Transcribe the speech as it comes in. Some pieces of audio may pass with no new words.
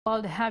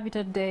World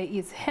Habitat Day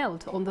is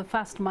held on the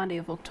first Monday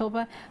of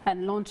October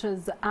and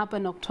launches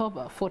Urban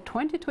October. For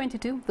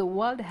 2022, the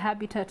World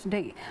Habitat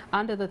Day,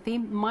 under the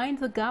theme Mind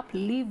the Gap,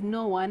 Leave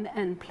No One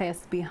and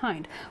Place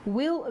Behind,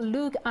 will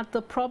look at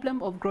the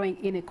problem of growing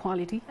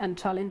inequality and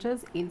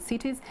challenges in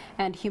cities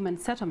and human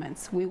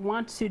settlements. We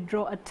want to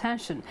draw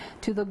attention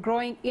to the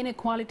growing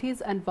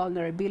inequalities and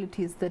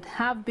vulnerabilities that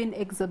have been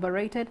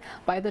exacerbated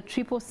by the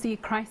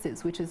CCC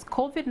crisis, which is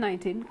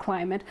COVID-19,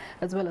 climate,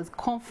 as well as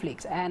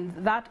conflict, and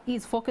that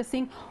is focusing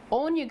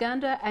on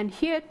Uganda. And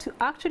here to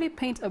actually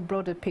paint a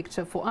broader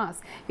picture for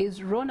us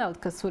is Ronald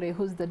Kasule,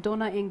 who's the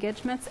Donor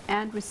Engagements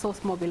and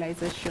Resource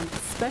Mobilization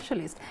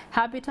Specialist,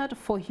 Habitat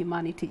for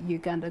Humanity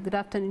Uganda. Good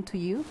afternoon to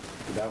you.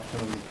 Good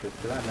afternoon,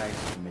 Priscilla.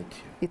 Nice to meet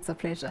you. It's a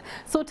pleasure.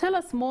 So tell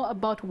us more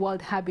about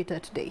World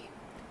Habitat Day.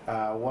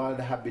 World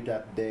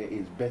Habitat Day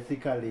is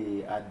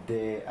basically a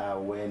day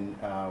when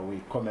we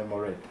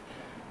commemorate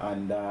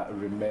and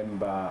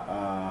remember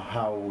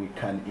how we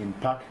can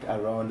impact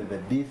around the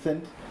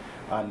decent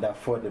and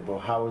affordable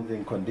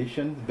housing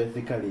conditions,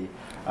 basically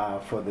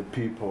for the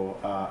people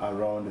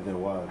around the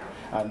world.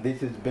 And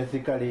this is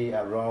basically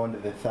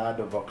around the 3rd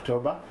of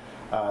October,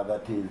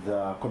 that is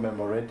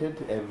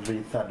commemorated every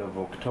 3rd of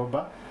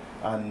October.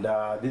 And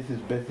this is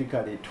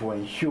basically to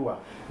ensure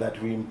that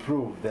we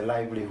improve the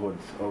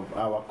livelihoods of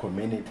our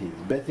communities,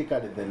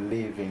 basically the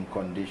living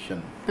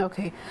condition.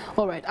 Okay,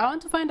 all right. I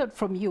want to find out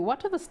from you,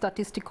 what are the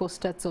statistical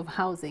stats of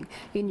housing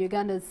in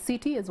Uganda's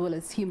city as well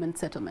as human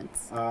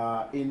settlements?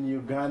 In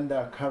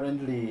Uganda,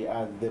 currently,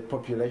 as the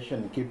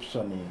population keeps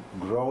on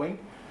growing,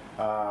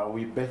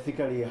 we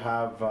basically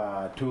have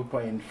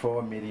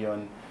 2.4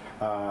 million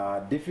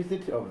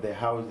deficit of the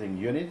housing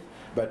units.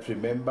 But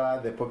remember,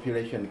 the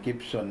population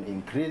keeps on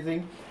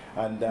increasing,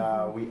 and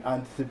we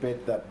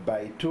anticipate that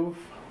by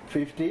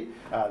 2050,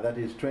 that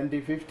is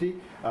 2050,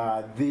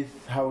 this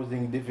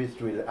housing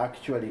deficit will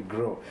actually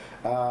grow.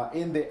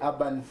 In the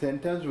urban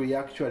centers, we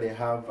actually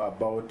have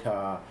about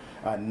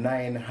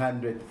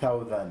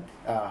 900,000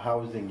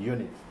 housing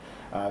units.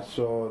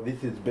 So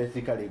this is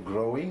basically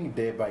growing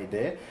day by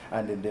day,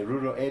 and in the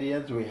rural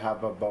areas we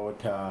have about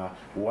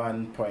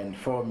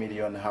 1.4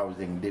 million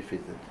housing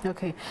deficit.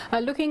 Okay,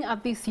 looking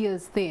at this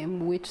year's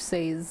theme, which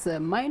says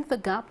mind the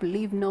gap,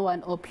 leave no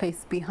one or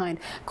place behind,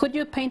 could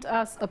you paint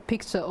us a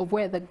picture of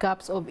where the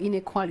gaps of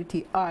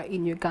inequality are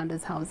in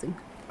Uganda's housing?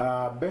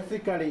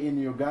 Basically in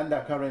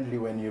Uganda currently,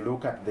 when you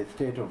look at the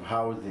state of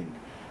housing,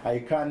 I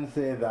can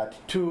say that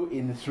 2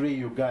 in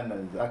 3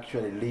 Ugandans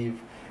actually live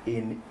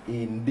in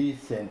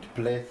decent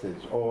places,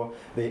 or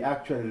they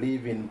actually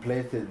live in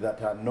places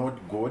that are not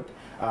good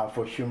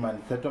for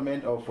human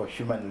settlement or for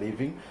human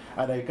living.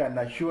 And I can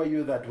assure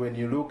you that when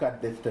you look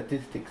at the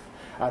statistics,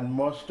 and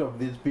most of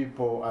these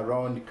people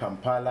around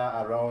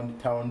Kampala, around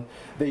town,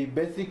 they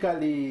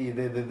basically,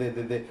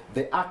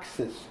 the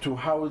access to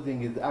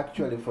housing is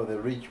actually for the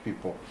rich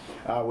people.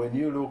 When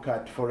you look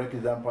at, for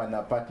example, an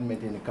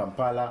apartment in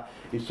Kampala,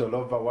 it's all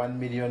over 1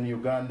 million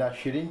Uganda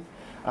shillings.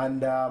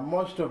 And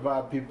most of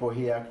our people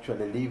here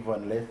actually live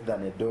on less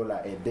than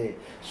 $1 a day.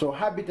 So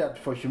Habitat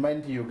for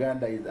Humanity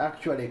Uganda is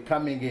actually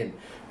coming in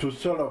to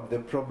solve the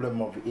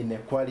problem of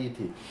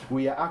inequality.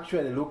 We are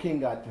actually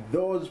looking at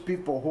those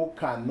people who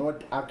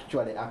cannot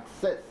actually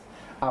access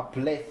a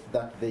place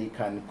that they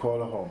can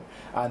call home.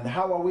 And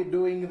how are we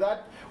doing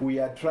that? We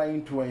are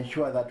trying to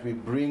ensure that we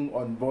bring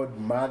on board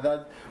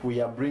mothers, we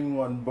are bringing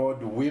on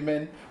board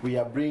women, we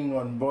are bringing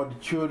on board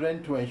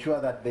children to ensure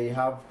that they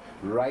have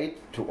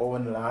right to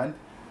own land,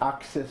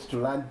 access to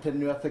land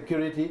tenure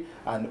security,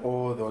 and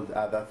all those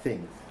other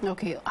things.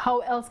 Okay, how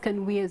else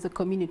can we as a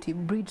community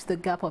bridge the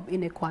gap of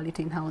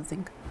inequality in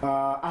housing?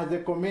 As a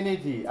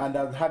community and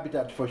as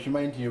Habitat for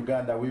Humanity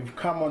Uganda, we've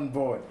come on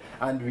board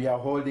and we are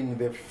holding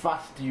the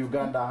first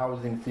Uganda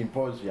Housing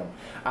Symposium.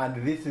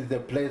 And this is the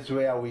place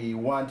where we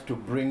want to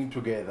bring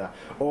together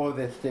all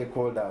the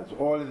stakeholders,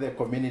 all the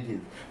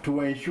communities,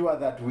 to ensure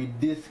that we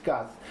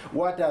discuss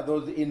what are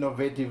those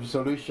innovative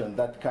solutions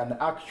that can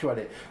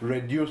actually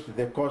reduce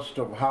the cost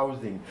of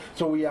housing.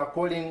 So we are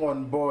calling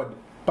on board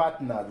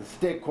partners,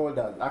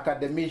 stakeholders,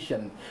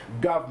 academicians,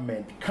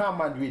 government.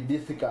 Come and we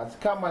discuss,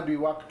 come and we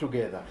work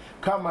together,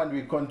 come and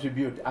we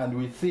contribute, and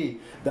we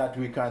see that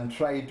we can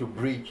try to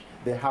bridge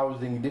the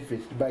housing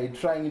deficit by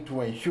trying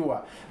to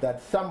ensure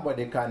that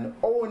somebody can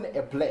own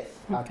a place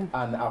at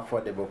an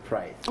affordable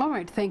price. All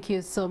right, thank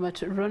you so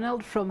much,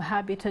 Ronald, from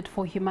Habitat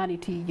for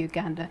Humanity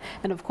Uganda.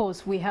 And of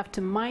course, we have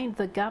to mind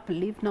the gap,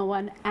 leave no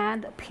one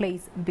and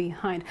place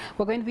behind.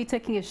 We're going to be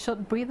taking a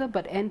short breather,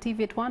 but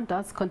NTV at 1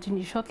 does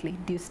continue shortly.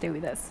 Do stay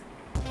with us.